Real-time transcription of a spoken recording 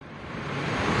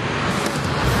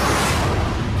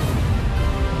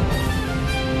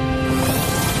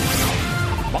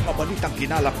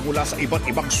nakikinalap mula sa iba't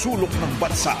ibang sulok ng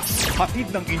bansa.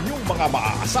 Hatid ng inyong mga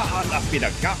maaasahan at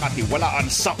pinagkakatiwalaan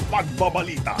sa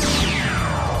pagbabalita.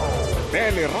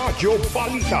 Teleradyo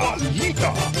Balita.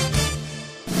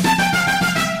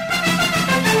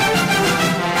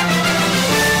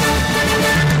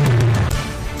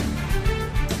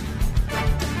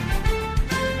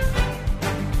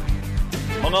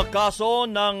 Mga kaso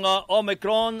ng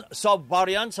Omicron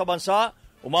subvariant sa bansa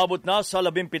umabot na sa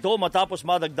 17 matapos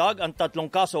madagdag ang 3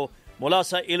 kaso mula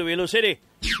sa Iloilo City.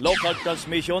 Local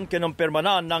transmission kinumpirma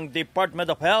na ng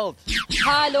Department of Health.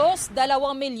 Halos 2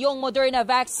 milyong Moderna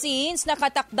vaccines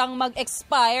nakatakdang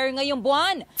mag-expire ngayong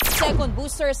buwan. Second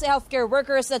booster sa healthcare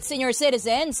workers at senior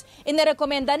citizens,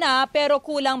 inirekomenda na pero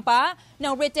kulang pa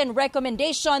ng written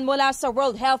recommendation mula sa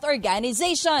World Health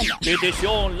Organization.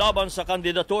 Petisyon laban sa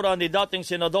kandidatura ni dating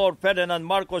Senador Ferdinand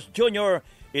Marcos Jr.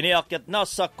 iniakyat na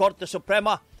sa Korte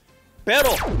Suprema.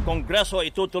 Pero Kongreso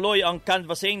itutuloy ang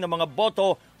canvassing ng mga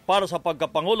boto para sa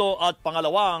pagkapangulo at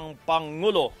pangalawang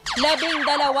pangulo.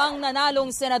 12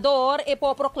 nanalong senador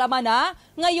ipoproklama na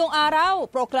ngayong araw.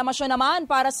 Proklamasyon naman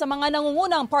para sa mga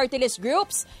nangungunang party list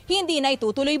groups, hindi na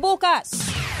itutuloy bukas.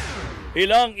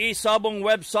 Ilang isabong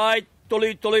website,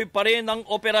 tuloy-tuloy pa rin ang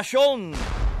operasyon.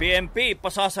 PNP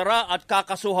pasasara at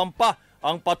kakasuhan pa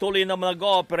ang patuloy na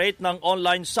nag-ooperate ng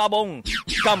online sabong.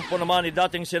 Kampo naman ni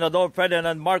dating Senador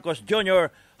Ferdinand Marcos Jr.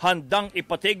 handang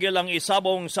ipatigil ang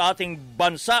isabong sa ating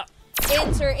bansa.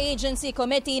 Interagency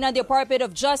Committee ng Department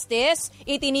of Justice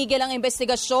itinigil ang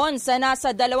investigasyon sa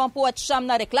nasa 29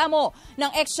 na reklamo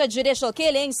ng extrajudicial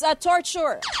killings at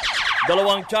torture. 2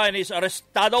 Chinese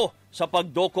arestado sa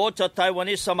pagdukot sa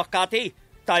Taiwanese sa Makati.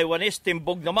 Taiwanese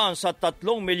timbog naman sa 3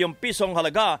 milyong pisong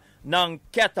halaga ng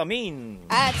ketamine.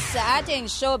 At sa ating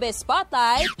showbiz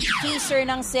spotlight, teaser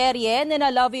ng serye ni na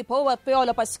Lovey Poe at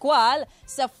Piolo Pascual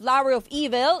sa Flower of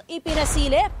Evil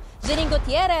ipinasilip. Jening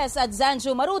Gutierrez at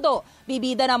Zanju Marudo,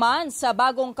 bibida naman sa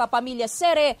bagong kapamilya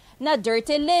sere na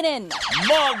Dirty Linen.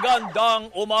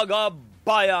 Magandang umaga,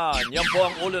 bayan! Yan po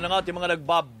ang ulo ng ating mga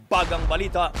nagbabagang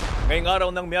balita ngayong araw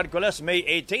ng Miyerkules, May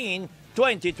 18,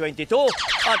 2022.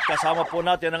 At kasama po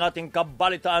natin ang ating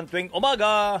kabalitaan tuwing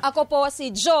umaga. Ako po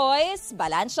si Joyce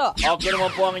Balancio. Ako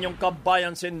naman po ang inyong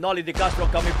kabayan si Nolly Di Castro.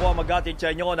 Kami po ang maghatid sa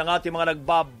inyo ng ating mga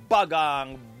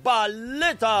nagbabagang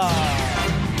balita.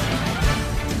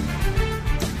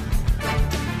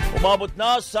 Umabot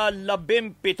na sa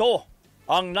 17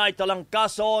 ang naitalang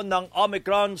kaso ng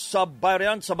Omicron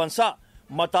subvariant sa bansa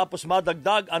matapos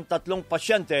madagdag ang 3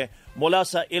 pasyente mula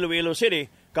sa Iloilo City,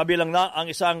 kabilang na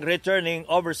ang isang returning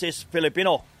overseas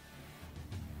Filipino.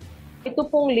 Ito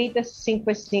pong latest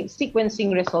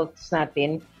sequencing results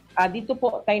natin. Dito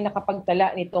po tayo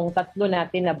nakapagtala nitong 3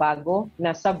 natin na bago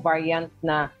na subvariant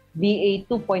na BA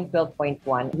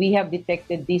 2.12.1. We have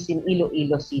detected this in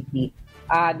Iloilo City.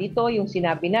 Dito yung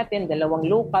sinabi natin, 2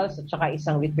 locals at saka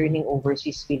isang returning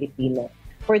overseas Filipino.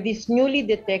 For this newly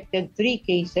detected 3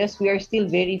 cases, we are still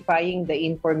verifying the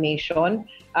information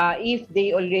if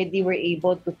they already were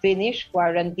able to finish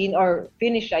quarantine or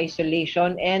finish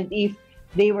isolation and if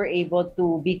they were able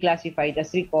to be classified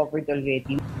as recovered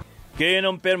already.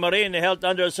 Kinumpirma rin ni Health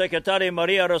Undersecretary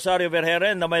Maria Rosario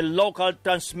Vergeren na may local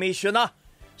transmission na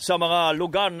sa mga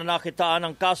lugar na nakitaan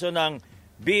ng kaso ng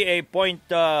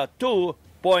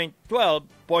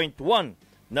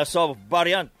BA.2.12.1 na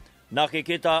subvariant.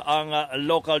 Nakikita ang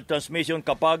local transmission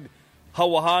kapag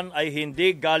hawahan ay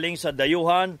hindi galing sa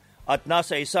dayuhan at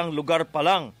nasa isang lugar pa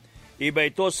lang. Iba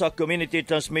ito sa community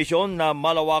transmission na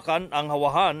malawakan ang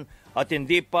hawahan at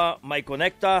hindi pa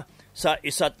maikonekta sa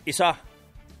isa't isa.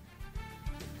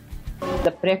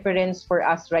 The preference for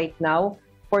us right now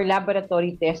for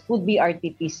laboratory test would be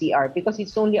RT-PCR because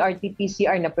it's only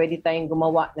RT-PCR na pwede tayong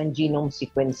gumawa ng genome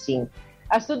sequencing.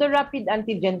 As to the rapid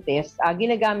antigen test,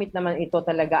 ginagamit naman ito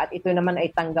talaga at ito naman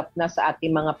ay tanggap na sa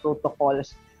ating mga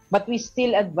protocols. But we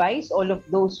still advise all of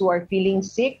those who are feeling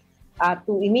sick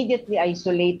to immediately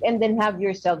isolate and then have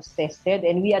yourselves tested,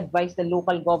 and we advise the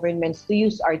local governments to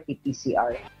use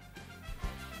RT-PCR.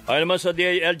 Ayon naman sa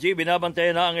DILG,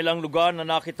 binabantayan na ang ilang lugar na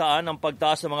nakitaan ang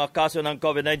pagtaas ng mga kaso ng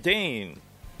COVID-19.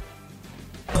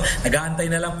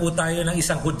 Nag-aantay na lang po tayo ng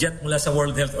isang hudyat mula sa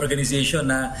World Health Organization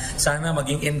na sana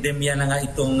maging endemya na nga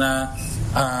itong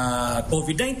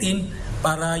COVID-19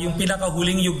 para yung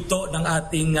pinakahuling yugto ng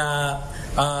ating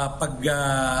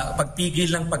pagpigil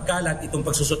ng pagkalat, itong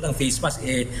pagsusot ng face mask,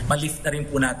 malift na rin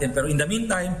po natin. Pero in the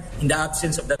meantime, in the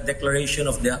absence of the declaration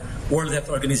of the World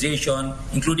Health Organization,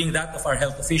 including that of our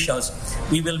health officials,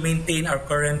 we will maintain our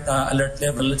current alert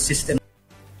level system.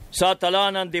 Sa tala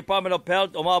ng Department of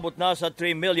Health, umabot na sa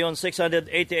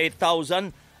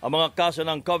 3,688,000 ang mga kaso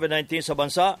ng COVID-19 sa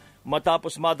bansa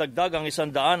matapos madagdag ang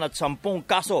 110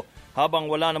 kaso habang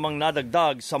wala namang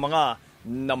nadagdag sa mga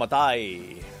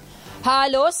namatay.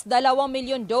 Halos 2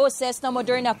 milyon doses na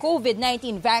Moderna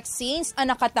COVID-19 vaccines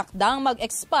ang nakatakdang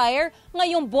mag-expire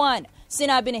ngayong buwan.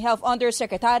 Sinabi ni Health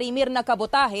Undersecretary Mirna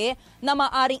Cabutahe na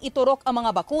maaring iturok ang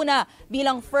mga bakuna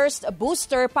bilang first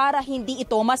booster para hindi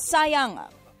ito masayang.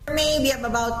 We have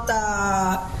about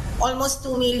almost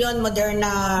 2 million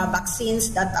Moderna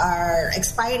vaccines that are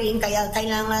expiring, kaya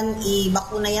kailangan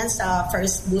i-bakuna yan sa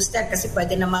first booster kasi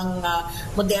pwede namang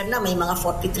Moderna, may mga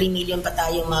 43 million pa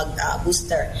tayong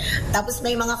mag-booster. Tapos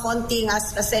may mga konting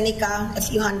AstraZeneca, a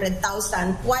few 100,000.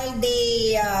 While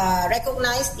they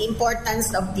recognize the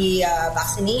importance of the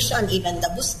vaccination, even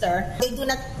the booster, they do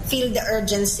not feel the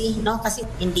urgency, no? Kasi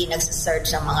hindi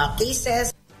nagsisurge ang mga cases.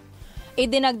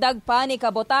 Idinagdag pa ni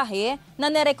Cabutahe na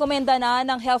nirekomenda na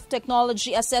ng Health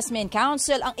Technology Assessment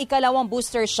Council ang ikalawang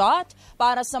booster shot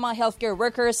para sa mga healthcare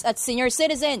workers at senior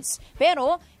citizens.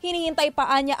 Pero hinihintay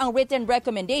pa niya ang written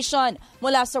recommendation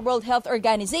mula sa World Health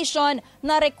Organization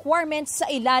na requirements sa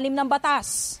ilalim ng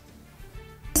batas.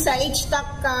 Sa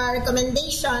HTAC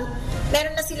recommendation,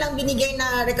 meron na silang binigay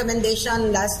na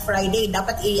recommendation last Friday.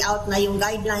 Dapat i-out na yung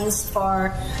guidelines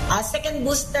for second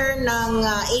booster ng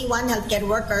A1 healthcare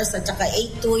workers at saka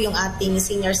A2 yung ating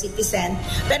senior citizen.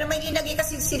 Pero may linagay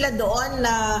kasi sila doon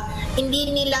na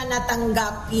hindi nila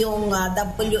natanggap yung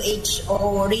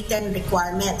WHO written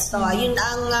requirements. So yun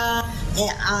ang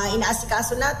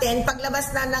inaasikaso natin.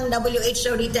 Paglabas na ng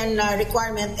WHO written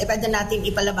requirement, pwede natin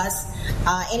ipalabas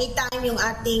anytime yung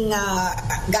ating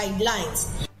guidelines.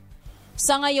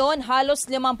 Sa ngayon, halos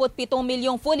 57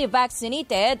 milyong fully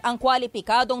vaccinated ang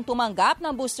kwalipikadong tumanggap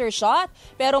ng booster shot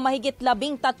pero mahigit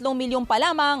 13 milyong pa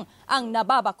lamang ang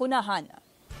nababakunahan.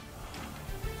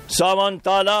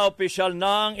 Samantala, opisyal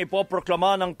nang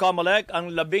ipoproklama ng COMELEC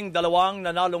ang 12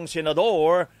 nanalong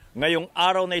senador ngayong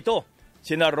araw na ito.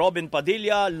 Sina Robin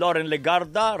Padilla, Loren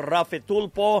Legarda, Rafi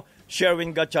Tulfo,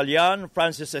 Sherwin Gatchalian,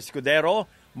 Francis Escudero,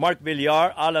 Mark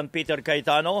Villar, Alan Peter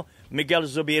Cayetano, Miguel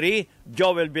Zubiri,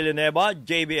 Joel Villanueva,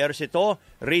 JB Ercito,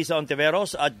 Risa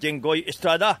Ontiveros at Jenggoy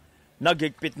Estrada.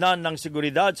 Naghigpit na ng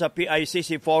seguridad sa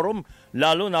PICC Forum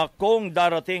lalo na kung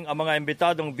darating ang mga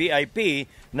imbitadong VIP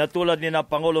na tulad ni na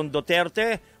Pangulong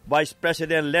Duterte, Vice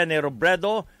President Leni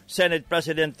Robredo, Senate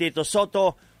President Tito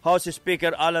Soto, House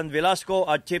Speaker Alan Velasco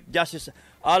at Chief Justice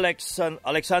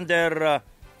Alexander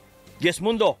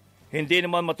Gesmundo. Hindi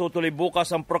naman matutuloy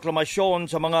bukas ang proklamasyon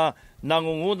sa mga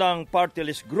nangungunang party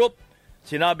list group.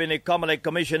 Sinabi ni COMELEC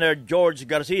Commissioner George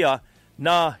Garcia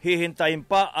na hihintayin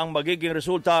pa ang magiging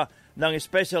resulta ng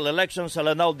special election sa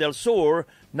Lanao del Sur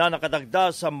na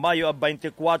nakatagda sa Mayo 24.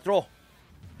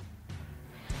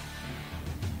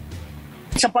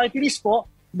 Sa party list po,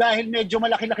 dahil medyo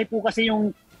malaki-laki po kasi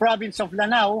yung province of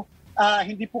Lanao,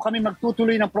 hindi po kami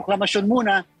magtutuloy ng proklamasyon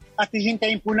muna at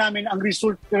hihintayin po namin ang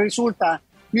resulta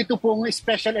nito pong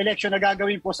special election na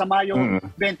gagawin po sa Mayo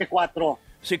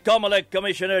 24. Si COMELEC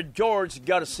Commissioner George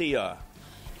Garcia.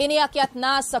 Iniakyat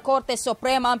na sa Korte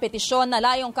Suprema ang petisyon na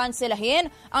layong kanselahin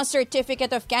ang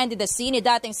Certificate of Candidacy ni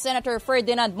dating Senator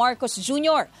Ferdinand Marcos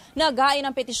Jr. Naghain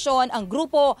ng petisyon ang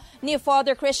grupo ni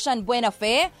Father Christian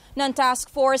Buenafe ng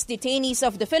Task Force Detainees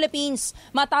of the Philippines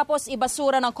matapos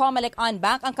ibasura ng COMELEC en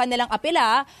banc ang kanilang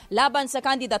apela laban sa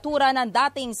kandidatura ng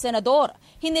dating senador.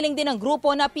 Hiniling din ng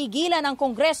grupo na pigilan ng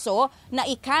Kongreso na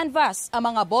i-canvass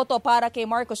ang mga boto para kay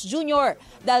Marcos Jr.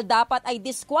 dahil dapat ay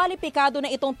diskwalipikado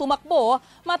na itong tumakbo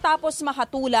matapos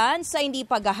mahatulan sa hindi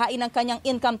paghahain ng kanyang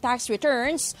income tax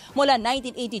returns mula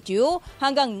 1982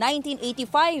 hanggang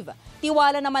 1985.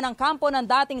 Tiwala naman ang kampo ng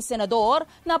dating senador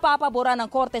na papaboran ng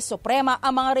Korte Suprema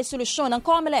ang mga resolusyon ng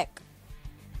COMELEC.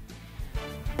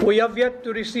 We have yet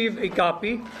to receive a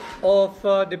copy of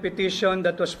the petition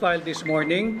that was filed this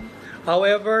morning.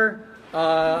 However,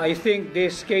 I think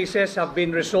these cases have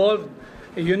been resolved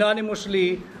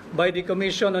unanimously by the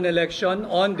Commission on Election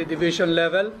on the division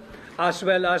level as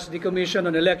well as the Commission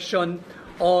on Election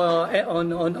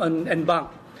on en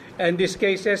banc. And these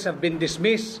cases have been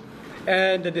dismissed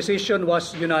and the decision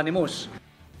was unanimous.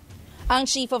 Ang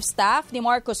Chief of Staff ni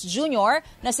Marcos Jr.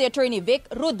 na si Attorney Vic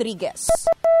Rodriguez.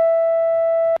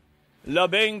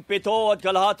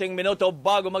 17:30 minuto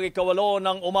bago mag-ikawalo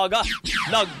ng umaga.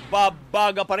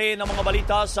 Nagbabaga pa rin ang mga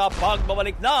balita sa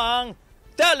pagbabalik ng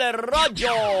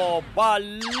Teleradyo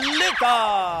Balita.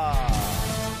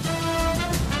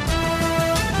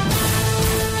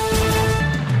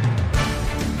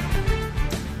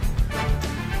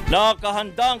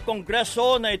 Nakahanda ang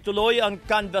Kongreso na ituloy ang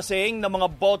canvassing ng mga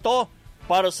boto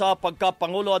para sa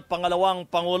pagkapangulo at pangalawang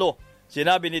pangulo.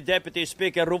 Sinabi ni Deputy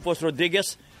Speaker Rufus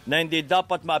Rodriguez na hindi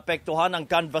dapat maapektuhan ang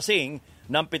canvassing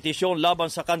ng petisyon laban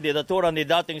sa kandidatura ni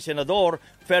dating Senador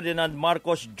Ferdinand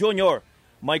Marcos Jr.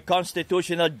 May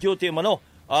constitutional duty umano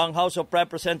ang House of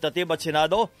Representatives at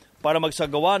Senado para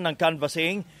magsagawa ng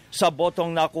canvassing sa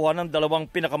botong nakuha ng dalawang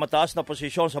pinakamataas na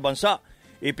posisyon sa bansa.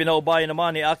 Ipinaubaya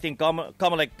naman ni Acting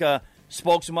Comelec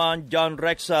spokesman John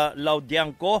Rex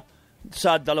Laudianco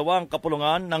sa dalawang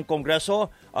kapulungan ng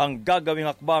Kongreso ang gagawing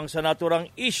hakbang sa naturang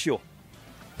issue.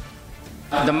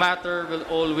 The matter will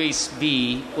always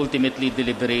be ultimately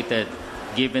deliberated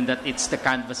given that it's the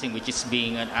canvassing which is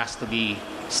being asked to be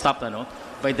stopped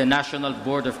by the National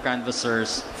Board of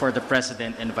Canvassers for the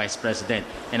President and Vice President.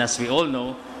 And as we all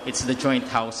know, it's the joint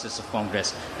houses of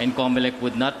Congress. And COMELEC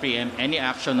would not preempt any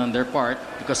action on their part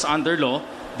because under law,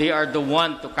 they are the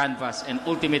one to canvass and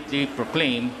ultimately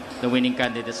proclaim the winning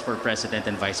candidates for President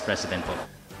and Vice President.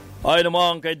 Ayon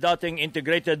naman kay dating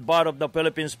Integrated Bar of the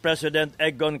Philippines President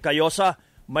Egon Cayosa,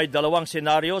 may dalawang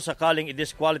senaryo sakaling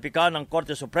idiskwalipika ng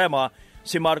Korte Suprema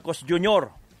si Marcos Jr.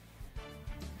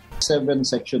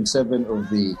 Section 7 of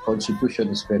the Constitution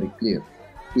is very clear.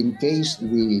 In case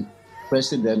the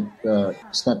President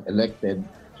is not elected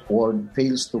or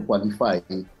fails to qualify,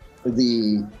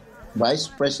 the Vice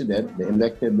President, the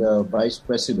elected Vice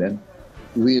President,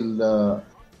 will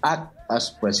act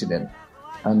as President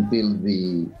until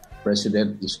the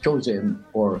President is chosen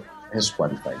or has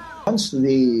qualified. Once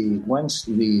the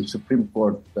Supreme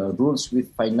Court rules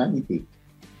with finality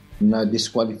na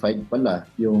disqualified pala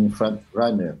yung front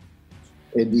runner,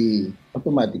 edi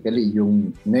automatically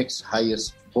yung next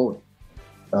highest vote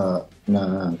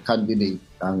na candidate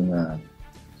ang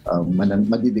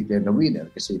madideclare na winner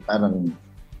kasi parang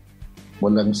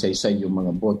walang saysay yung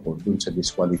mga boto dun sa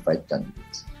disqualified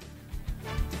candidates.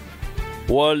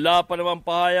 Wala pa naman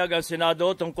pahayag ang Senado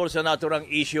tungkol sa naturang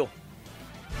issue.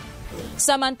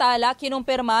 Samantala,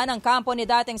 kinumpirma ng kampo ni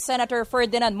dating Senator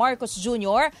Ferdinand Marcos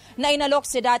Jr. na inalok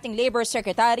si dating Labor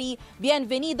Secretary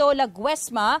Bienvenido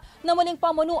Laguesma na muling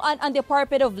pamunuan ang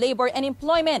Department of Labor and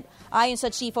Employment. Ayon sa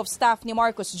Chief of Staff ni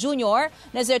Marcos Jr.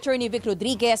 na si Attorney Vic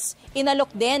Rodriguez,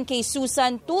 inalok din kay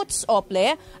Susan Toots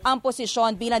Ople ang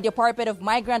posisyon bilang Department of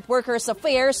Migrant Workers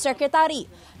Affairs Secretary.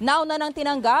 Nauna nang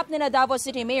tinanggap ni Davao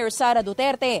City Mayor Sara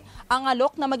Duterte ang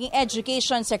alok na maging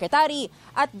Education Secretary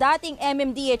at dating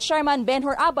MMDA Chairman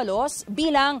Benhur Abalos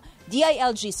bilang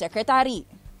DILG Secretary.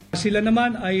 Sila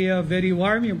naman ay very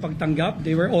warm yung pagtanggap.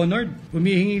 They were honored.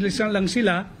 Humihingi lang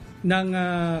sila ng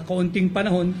kaunting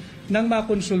panahon nang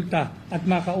makonsulta at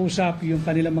makausap yung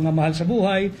kanilang mga mahal sa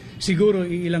buhay, siguro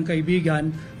ilang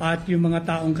kaibigan at yung mga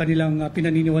taong kanilang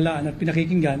pinaniniwalaan at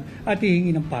pinakikinggan at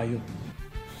hihingi ng payo.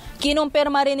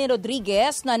 Kinumpirma rin ni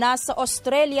Rodriguez na nasa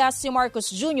Australia si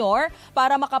Marcos Jr.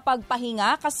 para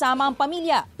makapagpahinga kasama ang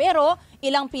pamilya. Pero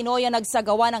ilang Pinoy ang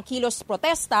nagsagawa ng kilos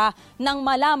protesta nang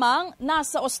malamang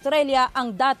nasa Australia ang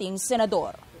dating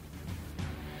senador.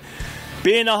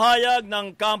 Pinahayag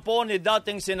ng kampo ni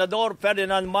dating Senador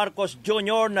Ferdinand Marcos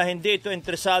Jr. na hindi ito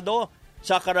interesado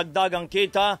sa karagdagang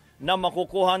kita na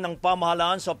makukuha ng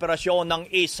pamahalaan sa operasyon ng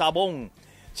e-sabong.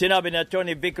 Sinabi ni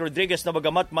Attorney Vic Rodriguez na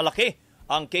bagamat malaki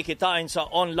ang kikitain sa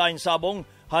online sabong,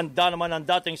 handa naman ang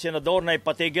dating senador na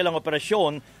ipatigil ang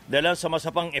operasyon dahil sa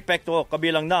masapang epekto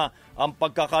kabilang na ang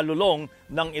pagkakalulong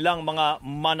ng ilang mga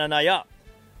mananaya.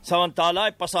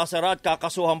 Samantala, ipasasara at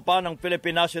kakasuhan pa ng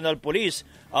Philippine National Police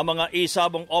ang mga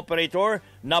e-sabong operator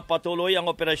na patuloy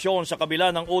ang operasyon sa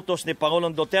kabila ng utos ni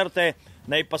Pangulong Duterte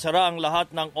na ipasara ang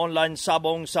lahat ng online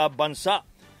sabong sa bansa.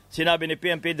 Sinabi ni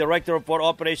PNP Director for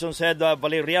Operations Head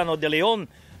Valeriano De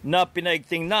Leon na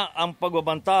pinaigting na ang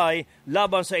pagbabantay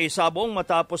laban sa e-sabong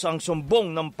matapos ang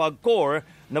sumbong ng PAGCOR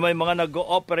na may mga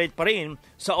nag-ooperate pa rin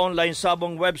sa online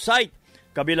sabong website.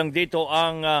 Kabilang dito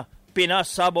ang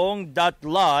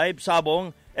pinasabong.live,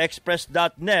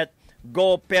 sabongexpress.net,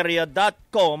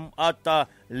 goperia.com at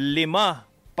lima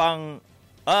pang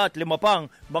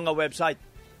mga website.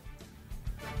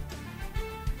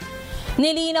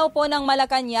 Nilinaw po ng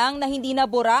Malacanang na hindi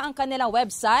nabura ang kanilang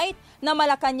website na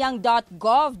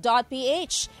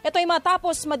malacanang.gov.ph. Ito ay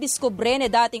matapos madiskubre ni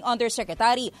dating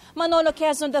Undersecretary Manolo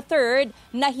Quezon III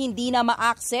na hindi na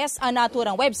ma-access ang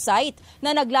naturang website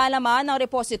na naglalaman ng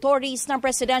repositories ng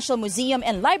Presidential Museum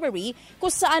and Library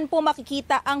kung saan po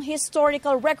makikita ang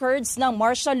historical records ng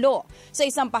martial law. Sa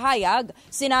isang pahayag,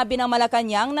 sinabi ng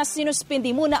Malacanang na sinuspindi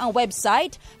muna ang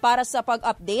website para sa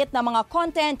pag-update ng mga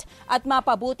content at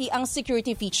mapabuti ang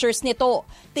security features nito.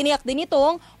 Tiniyak din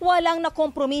itong walang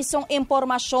nakompromisong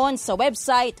impormasyon sa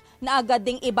website na agad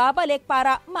ding ibabalik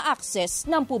para ma-access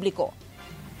ng publiko.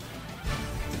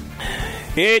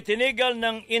 Itinigal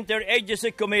ng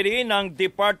Interagency Committee ng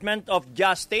Department of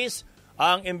Justice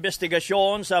ang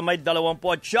investigasyon sa may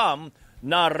 29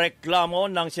 na reklamo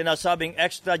ng sinasabing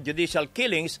extrajudicial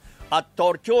killings at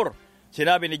torture.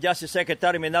 Sinabi ni Justice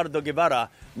Secretary Menardo Guevara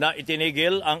na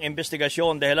itinigil ang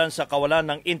investigasyon dahilan sa kawalan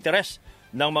ng interes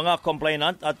ng mga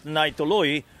complainant at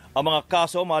naituloy ang mga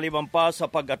kaso maliban pa sa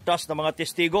pag-atras ng mga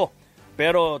testigo.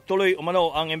 Pero tuloy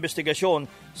umano ang investigasyon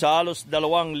sa halos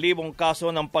 2,000 kaso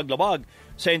ng paglabag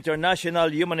sa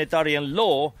international humanitarian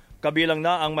law, kabilang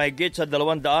na ang mahigit sa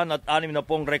 260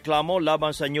 reklamo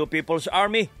laban sa New People's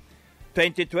Army.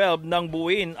 2012 nang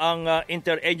buuin ang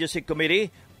Interagency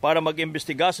Committee para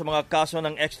mag-imbestiga sa mga kaso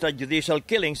ng extrajudicial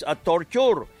killings at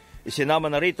torture. Isinama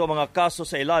na rito mga kaso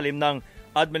sa ilalim ng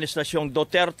Administrasyong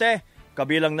Duterte,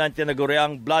 kabilang na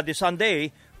tinaguriang Bloody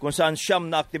Sunday, kung saan 9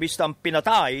 na aktivista ang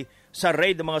pinatay sa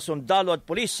raid ng mga sundalo at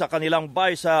pulis sa kanilang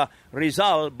bahay sa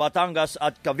Rizal, Batangas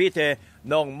at Cavite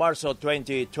noong Marso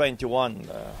 2021.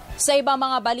 Sa ibang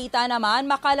mga balita naman,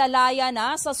 makalalaya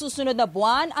na sa susunod na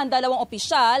buwan ang 2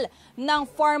 opisyal ng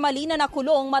formally na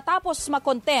nakulong matapos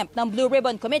makontempt ng Blue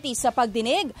Ribbon Committee sa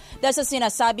pagdinig dahil sa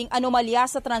sinasabing anomalya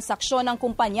sa transaksyon ng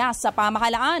kumpanya sa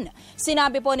pamahalaan.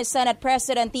 Sinabi po ni Senate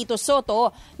President Tito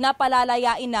Soto na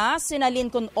palalayain na sina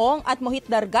Lincoln Ong at Mohit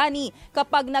Dargani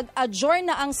kapag nag-adjourn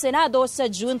na ang Senado sa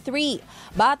June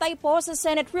 3. Batay po sa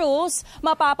Senate rules,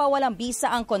 mapapawalang bisa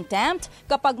ang contempt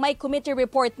kapag may committee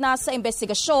report na sa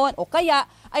investigasyon o kaya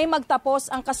ay magtapos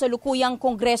ang kasalukuyang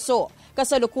Kongreso.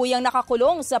 Kasalukuyang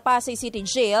nakakulong sa Pasay City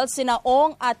Jail sina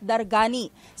Ong at Dargani.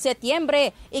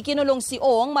 Setyembre, ikinulong si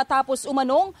Ong matapos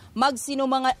umanong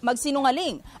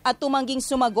magsinungaling at tumangging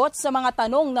sumagot sa mga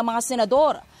tanong ng mga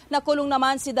senador. Nakulong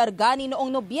naman si Dargani noong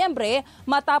Nobyembre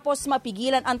matapos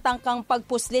mapigilan ang tangkang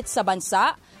pagpuslit sa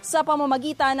bansa sa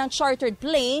pamamagitan ng chartered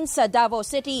plane sa Davao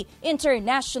City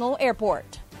International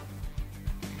Airport.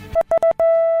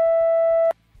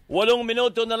 8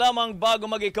 minuto na lamang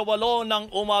bago mag-ikawalo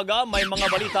ng umaga, may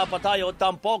mga balita pa tayo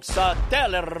tampok sa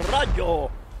Radyo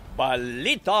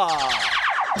Balita.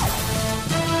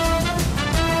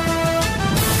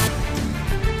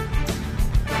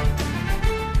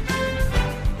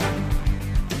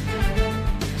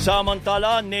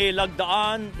 Samantala,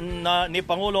 nilagdaan ni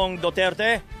Pangulong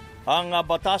Duterte ang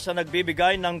batas na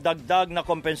nagbibigay ng dagdag na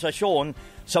kompensasyon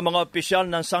sa mga opisyal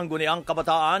ng Sangguniang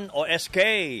Kabataan o SK.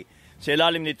 Sa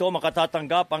ilalim nito,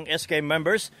 makatatanggap ang SK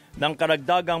members ng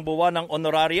karagdagang buwan ng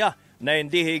honoraria na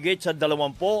hindi higit sa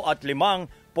 25%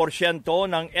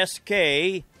 ng SK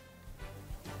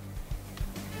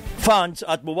funds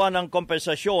at buwan ng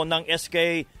kompensasyon ng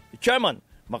SK chairman.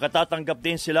 Makatatanggap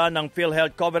din sila ng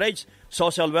PhilHealth coverage,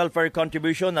 social welfare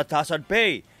contribution at hazard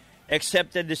pay.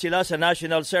 Accepted din sila sa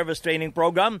National Service Training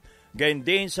Program, gayon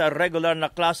din sa regular na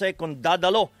klase kung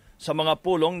dadalo sa mga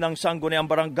pulong ng sangguniang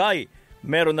barangay.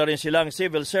 Meron na rin silang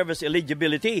civil service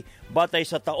eligibility batay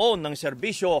sa taon ng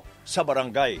serbisyo sa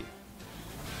barangay.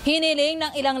 Hiniling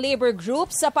ng ilang labor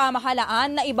groups sa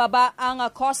pamahalaan na ibaba ang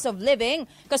cost of living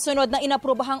kasunod ng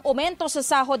inaprubahang aumento sa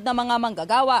sahod ng mga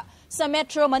manggagawa sa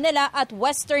Metro Manila at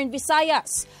Western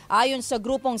Visayas. Ayon sa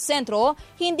grupong sentro,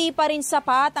 hindi pa rin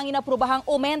sapat ang inaprubahang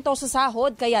aumento sa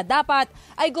sahod kaya dapat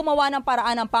ay gumawa ng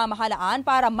paraan ng pamahalaan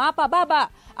para mapababa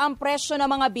ang presyo ng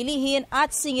mga bilihin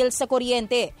at singil sa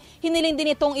kuryente. Hiniling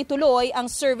din itong ituloy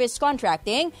ang service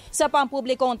contracting sa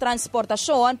pampublikong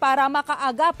transportasyon para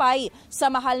makaagapay sa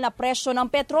mahal na presyo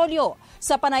ng petrolyo.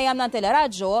 Sa panayam ng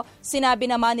teleradyo, sinabi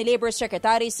naman ni Labor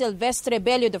Secretary Silvestre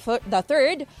Bello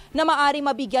III na maaari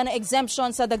mabigyan ng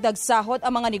exemption sa dagdag sahod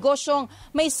ang mga negosyong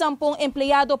may 10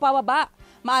 empleyado pababa.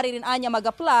 Maaari rin anya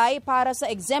mag-apply para sa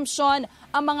exemption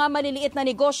ang mga maliliit na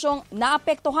negosyong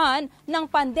naapektuhan ng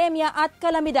pandemya at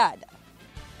kalamidad.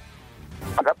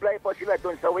 Mag-apply po sila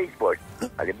doon sa wage board.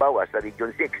 Halimbawa sa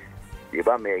Region 6, di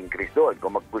ba, may increase doon.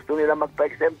 Kung gusto nila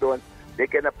mag-exempt doon, they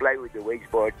can apply with the wage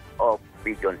board of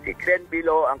Region 6. Then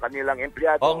below ang kanilang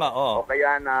empleyado o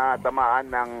kaya na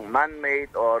tamaan ng man-made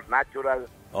or natural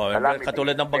calamity.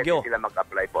 Katulad ng bagyo. Sila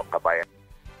mag-apply po, kabayan.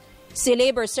 Si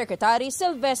Labor Secretary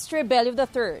Silvestre Bello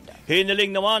III.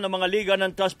 Hiniling naman ng mga liga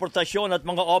ng transportasyon at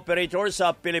mga operators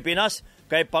sa Pilipinas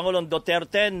kay Pangulong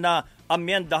Duterte na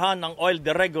amyendahan ang oil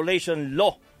deregulation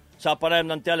law. Sa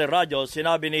panayam ng teleradyo,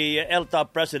 sinabi ni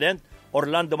ELTA President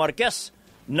Orlando Marquez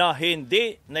na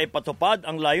hindi naipatupad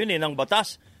ang layunin ng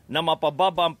batas na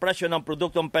mapababa ang presyo ng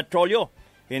produktong petrolyo.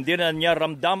 Hindi na niya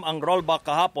ramdam ang rollback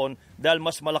kahapon dahil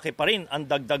mas malaki pa rin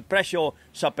ang dagdag presyo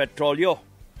sa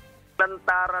petrolyo.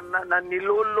 Lantaran na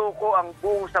niluloko ang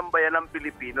buong sambayan ng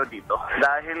Pilipino dito.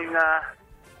 Dahil nga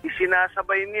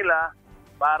isinasabay nila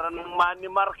para ng money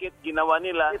market ginawa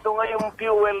nila. Ito nga yung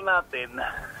fuel natin.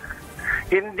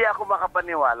 Hindi ako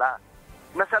makapaniwala.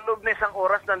 Nasa loob na isang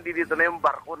oras nandito na yung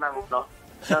barko ng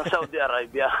Saudi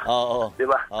Arabia. Oo.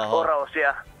 Diba? O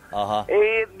Russia.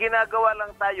 Ginagawa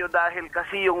lang tayo dahil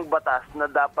kasi yung batas na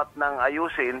dapat nang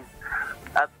ayusin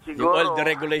at siguro... Yung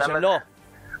deregulation law.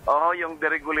 Oo, yung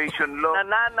deregulation law.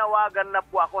 Nananawagan na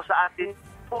po ako sa ating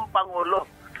Pangulo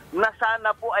na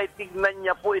sana po ay tignan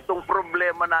niya po itong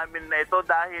problema namin na ito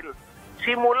dahil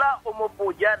simula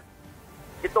umupo dyan,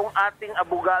 itong ating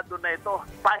abogado na ito,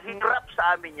 pahirap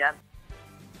sa amin yan.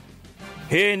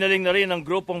 Hinaling na rin ng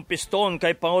grupong Piston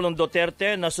kay Pangulong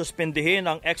Duterte na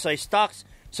suspendihin ang excise tax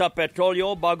sa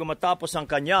petrolyo bago matapos ang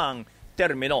kanyang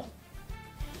termino.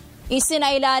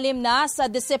 Isinailalim na sa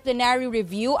disciplinary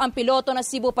review ang piloto ng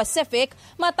Cebu Pacific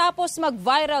matapos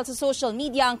mag-viral sa social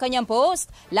media ang kanyang post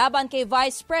laban kay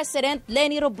Vice President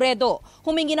Leni Robredo.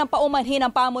 Humingi ng paumanhin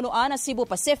ang pamunuan ng Cebu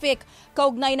Pacific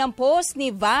kaugnay ng post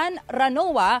ni Van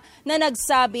Ranoa na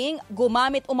nagsabing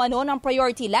gumamit umano ng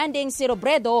priority landing si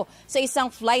Robredo sa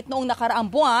isang flight noong nakaraang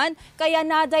buwan kaya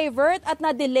na-divert at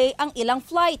na-delay ang ilang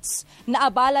flights.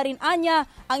 Naabala rin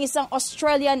anya ang isang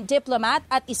Australian diplomat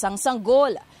at isang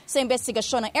sanggol. Sa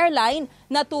investigasyon ng airline,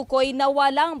 natukoy na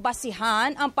walang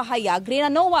basihan ang pahayag ni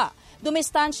Ranoa.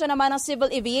 Dumistansya naman ng Civil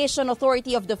Aviation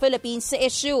Authority of the Philippines sa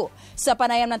issue. Sa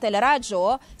panayam ng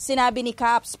teleradyo, sinabi ni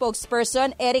CAAP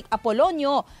spokesperson Eric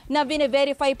Apolonio na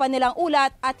bine-verify pa nilang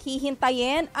ulat at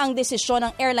hihintayin ang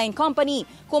desisyon ng airline company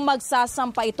kung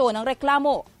magsasampa ito ng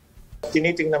reklamo.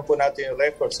 Tinitingnan po natin yung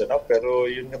records, pero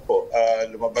yun nga po,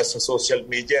 lumabas sa social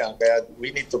media, kaya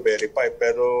we need to verify.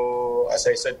 Pero as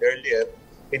I said earlier,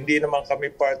 hindi naman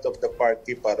kami part of the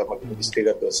party para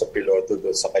mag-investiga doon sa piloto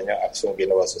doon sa kanyang aksyon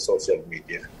ginawa sa social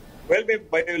media. Well, may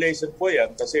violation po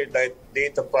yan kasi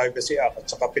Data Privacy Act at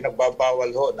saka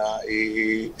pinagbabawal ho na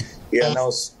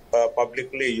i-announce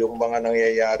publicly yung mga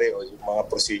nangyayari o yung mga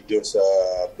procedures sa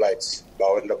flights.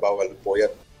 Bawal na bawal po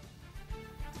yan.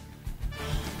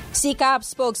 Si CAAP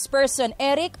spokesperson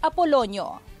Eric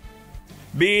Apolonio.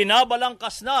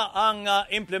 Binabalangkas na ang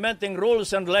Implementing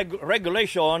Rules and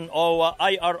Regulation o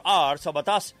IRR sa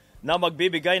batas na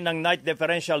magbibigay ng night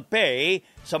differential pay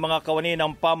sa mga kawani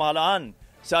ng pamahalaan.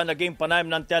 Sa naging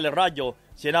panayam ng teleradyo,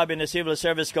 sinabi ni Civil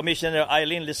Service Commissioner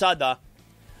Eileen Lisada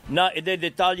na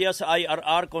idedetalya sa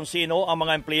IRR kung sino ang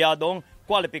mga empleyadong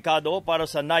kwalipikado para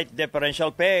sa night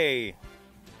differential pay.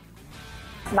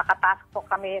 Nakatask po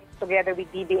kami together with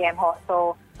DBM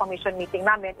so commission meeting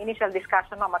namin, initial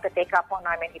discussion matetake up po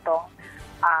namin itong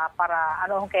para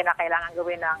ano ang kinakailangan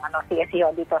gawin ng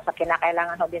CSEO dito sa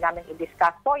kinakailangan din namin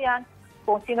i-discuss po yan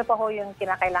kung sino pa ho yung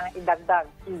kinakailangan idagdag.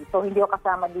 So hindi ko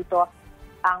kasama dito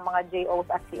ang mga JOs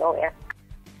at COS.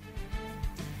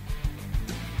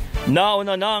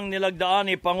 Nauna nang nilagdaan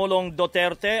ni Pangulong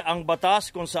Duterte ang batas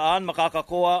kung saan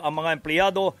makakakuha ang mga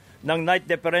empleyado ng night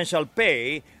differential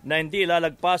pay na hindi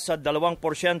lalagpas sa 2%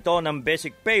 ng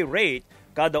basic pay rate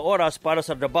kada oras para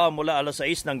sa trabaho mula alas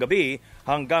 6 ng gabi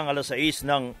hanggang alas 6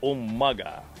 ng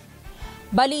umaga.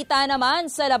 Balita naman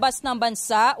sa labas ng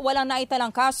bansa, walang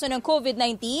naitalang kaso ng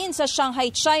COVID-19 sa Shanghai,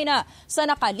 China sa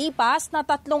nakalipas na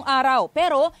 3 araw.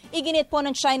 Pero iginit po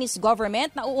ng Chinese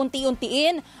government na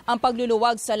uunti-untiin ang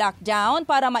pagluluwag sa lockdown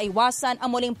para maiwasan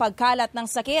ang muling pagkalat ng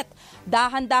sakit.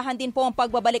 Dahan-dahan din po ang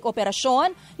pagbabalik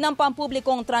operasyon ng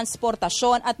pampublikong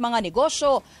transportasyon at mga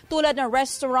negosyo tulad ng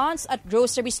restaurants at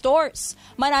grocery stores.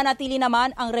 Mananatili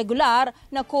naman ang regular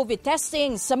na COVID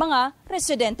testing sa mga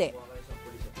residente.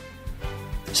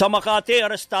 Sa Makati,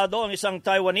 arestado ang isang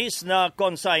Taiwanese na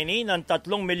consignee ng 3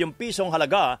 milyong pisong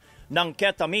halaga ng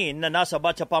ketamine na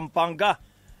nasabat sa Pampanga.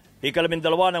 12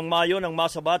 ng Mayo nang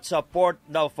masabat sa Port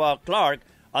of Clark,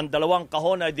 ang 2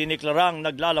 kahon ay diniklarang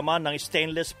naglalaman ng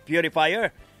stainless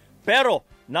purifier. Pero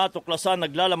natuklasan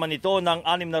naglalaman ito ng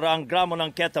 600 gramo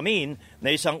ng ketamine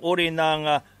na isang uri ng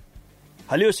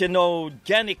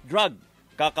hallucinogenic drug.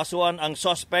 Kakasuhan ang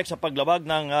suspect sa paglabag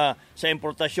sa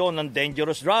importasyon ng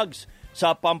dangerous drugs.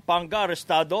 Sa Pampanga,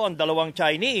 arestado ang 2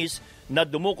 Chinese na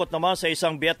dumukot naman sa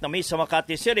isang Vietnamese sa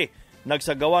Makati City.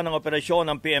 Nagsagawa ng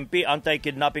operasyon ng PNP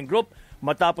Anti-Kidnapping Group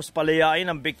matapos palayain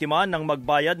ang biktima ng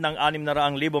magbayad ng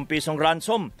 600,000 pisong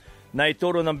ransom.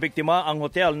 Naituro ng biktima ang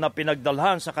hotel na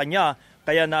pinagdalhan sa kanya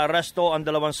kaya naaresto ang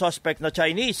 2 suspect na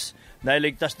Chinese.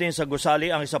 Nailigtas din sa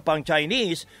gusali ang isa pang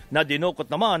Chinese na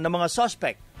dinukot naman ng mga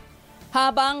suspect.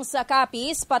 Habang sa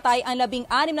Capiz, patay ang 16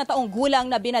 na taong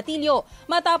gulang na binatilyo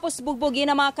matapos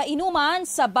bugbugin ang mga kainuman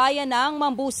sa bayan ng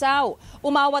Mambusaw.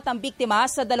 Umawat ang biktima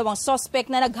sa 2 sospek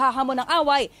na naghahamon ng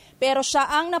away pero siya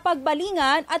ang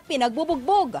napagbalingan at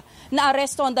pinagbubugbog.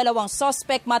 Naaresto ang 2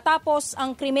 sospek matapos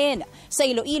ang krimen. Sa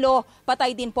Iloilo,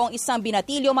 patay din po ang isang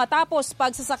binatilyo matapos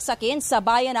pagsasaksakin sa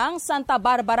bayan ng Santa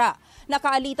Barbara.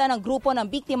 Nakaalita ng grupo ng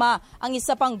biktima ang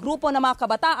isa pang grupo ng mga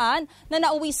kabataan na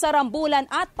nauwi sa rambulan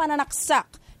at pananaksak.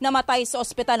 Namatay sa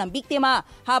ospital ang biktima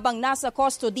habang nasa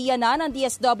kustodiya na ng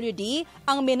DSWD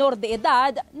ang menor de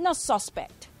edad na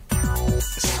suspect.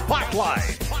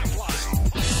 Spotlight.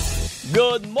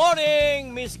 Good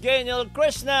morning, Miss Geniel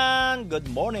Krishnan. Good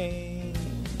morning.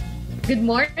 Good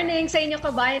morning sa inyo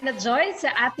kabayan at Joy. Sa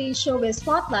ating showbiz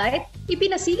spotlight,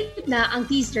 ipinasilip na ang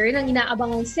teaser ng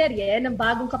inaabangang serye ng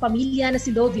bagong kapamilya na si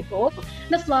Lovie Pope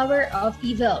na Flower of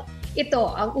Evil.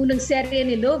 Ito ang unang serye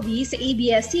ni Lovie sa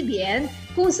ABS-CBN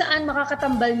kung saan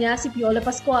makakatambal niya si Piolo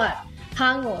Pascual.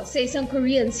 Hango sa isang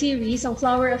Korean series ang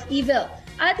Flower of Evil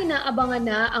at inaabangan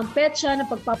na ang petsa ng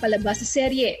pagpapalabas sa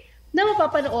serye na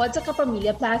mapapanood sa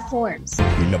kapamilya platforms.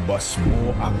 Ilabas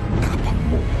mo ang tapang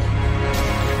mo.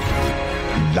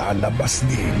 Lalabas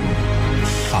din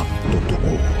ang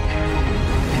totoo.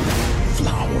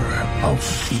 Flower of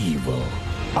Evil.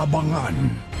 Abangan,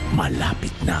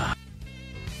 malapit na.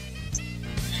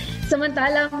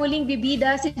 Samantala, muling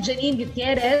bibida si Janine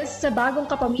Gutierrez sa bagong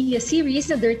kapamilya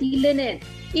series na Dirty Linen.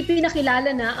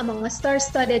 Ipinakilala na ang mga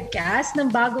star-studded cast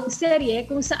ng bagong serye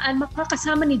kung saan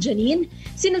makakasama ni Janine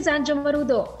sina Zanja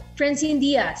Marudo, Francine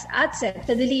Diaz at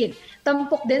Seth Tadelin.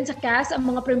 Tampok din sa cast ang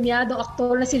mga premiadong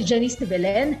aktor na si Janice de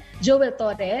Belen, Joel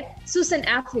Torre, Susan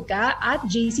Africa at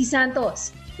JC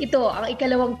Santos. Ito ang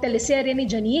ikalawang teleserye ni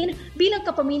Janine bilang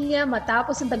kapamilya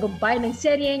matapos ang tagumpay ng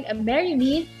seryeng Marry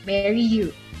Me, Marry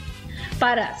You.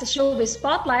 Para sa Showbiz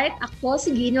Spotlight, ako si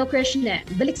Geniel Krishnan.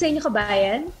 Balik sa inyo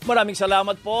kabayan. Maraming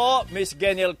salamat po, Miss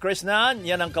Geniel Krishnan.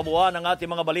 Yan ang kabuuan ng ating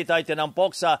mga balita ay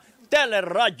tinampok sa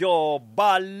Radyo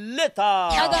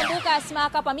Balita. Hanggang bukas mga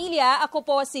kapamilya, ako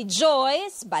po si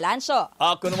Joyce Balancio.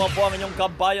 Ako naman po ang inyong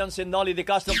kabayan si Nolly Di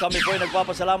Castro. Kami po ay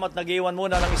nagpapasalamat. Nag-iwan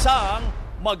muna ng isang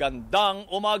magandang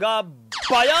umaga,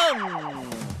 bayan!